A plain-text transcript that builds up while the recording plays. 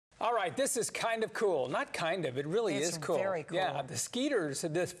All right, this is kind of cool. Not kind of, it really is cool. It's very cool. Yeah, the Skeeters,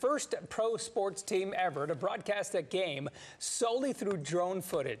 the first pro sports team ever to broadcast a game solely through drone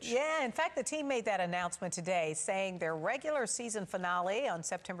footage. Yeah, in fact, the team made that announcement today, saying their regular season finale on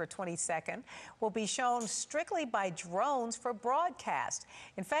September 22nd will be shown strictly by drones for broadcast.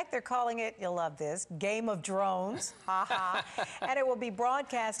 In fact, they're calling it, you'll love this, Game of Drones. Ha ha. And it will be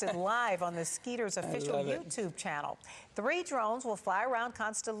broadcasted live on the Skeeters official YouTube channel. 3 drones will fly around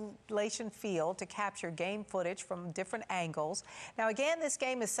Constellation Field to capture game footage from different angles. Now, again, this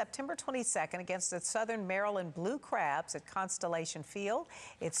game is September 22nd against the Southern Maryland Blue Crabs at Constellation Field.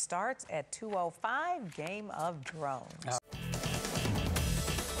 It starts at 2:05, Game of Drones.